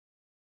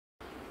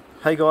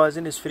Hey guys,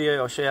 in this video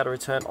I'll show you how to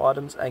return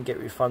items and get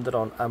refunded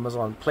on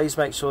Amazon. Please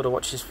make sure to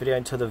watch this video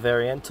until the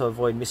very end to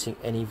avoid missing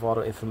any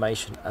vital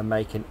information and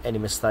making any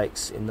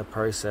mistakes in the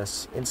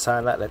process. In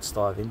saying that, let's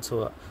dive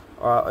into it.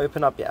 Alright,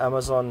 open up your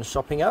Amazon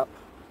shopping app,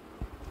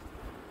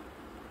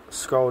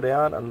 scroll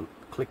down and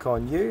click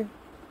on You,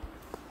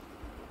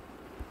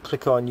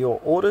 click on Your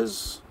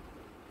Orders.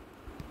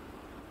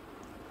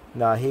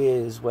 Now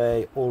here's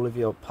where all of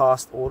your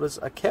past orders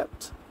are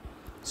kept,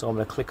 so I'm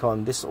going to click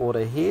on this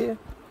order here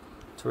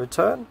to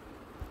return.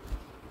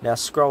 Now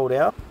scroll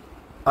down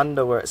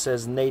under where it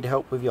says need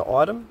help with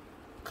your item,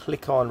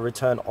 click on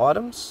return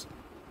items,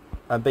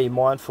 and be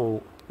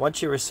mindful,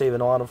 once you receive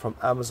an item from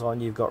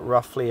Amazon you've got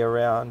roughly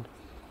around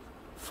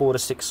 4 to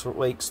 6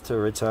 weeks to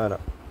return it.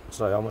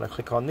 So I'm going to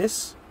click on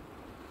this,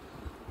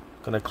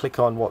 I'm going to click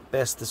on what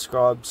best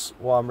describes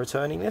why I'm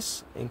returning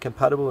this.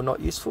 Incompatible or not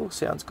useful,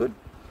 sounds good.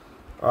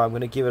 Alright, I'm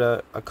going to give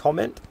it a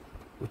comment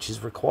which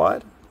is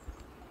required.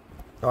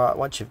 Alright,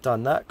 once you've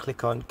done that,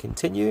 click on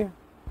continue.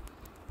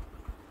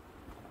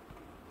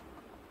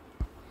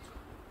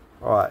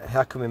 Alright,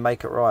 how can we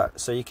make it right?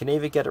 So you can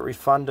either get it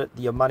refunded,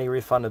 your money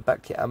refunded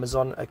back to your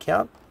Amazon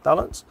account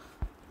balance,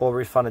 or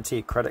refunded to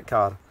your credit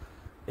card.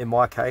 In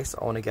my case,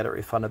 I want to get it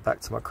refunded back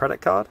to my credit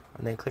card,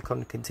 and then click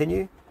on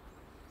continue.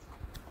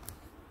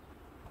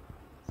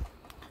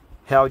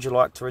 How would you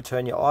like to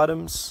return your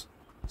items?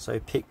 So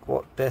pick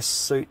what best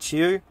suits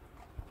you.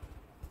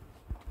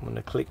 I'm going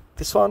to click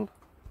this one.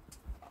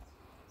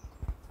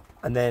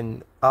 And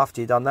then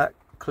after you've done that,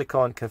 click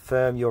on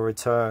confirm your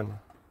return.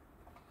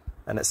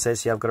 And it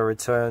says here I've got a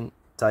return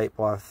date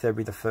by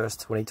February the 1st,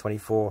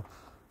 2024.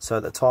 So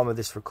at the time of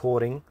this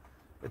recording,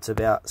 it's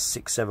about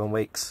 6-7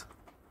 weeks.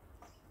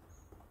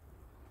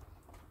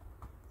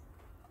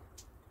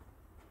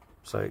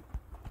 So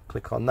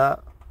click on that.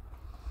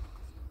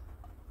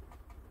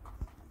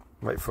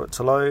 Wait for it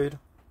to load.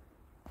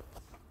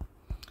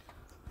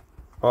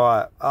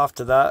 Alright,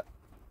 after that,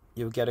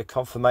 you'll get a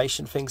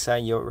confirmation thing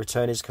saying your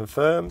return is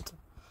confirmed.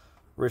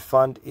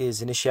 Refund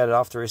is initiated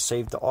after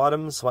received the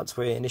items. Once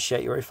we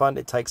initiate your refund,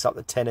 it takes up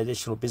to 10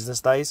 additional business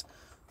days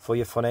for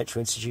your financial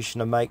institution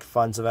to make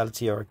funds available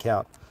to your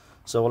account.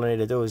 So all I need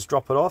to do is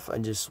drop it off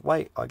and just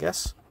wait, I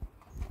guess.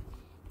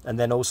 And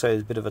then also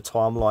there's a bit of a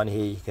timeline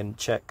here. You can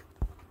check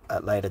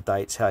at later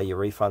dates how your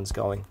refund's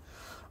going.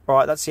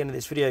 Alright, that's the end of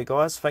this video,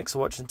 guys. Thanks for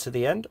watching to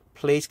the end.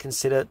 Please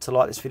consider to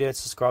like this video and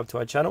subscribe to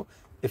our channel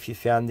if you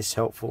found this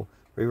helpful.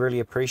 We really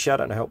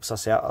appreciate it and it helps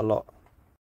us out a lot.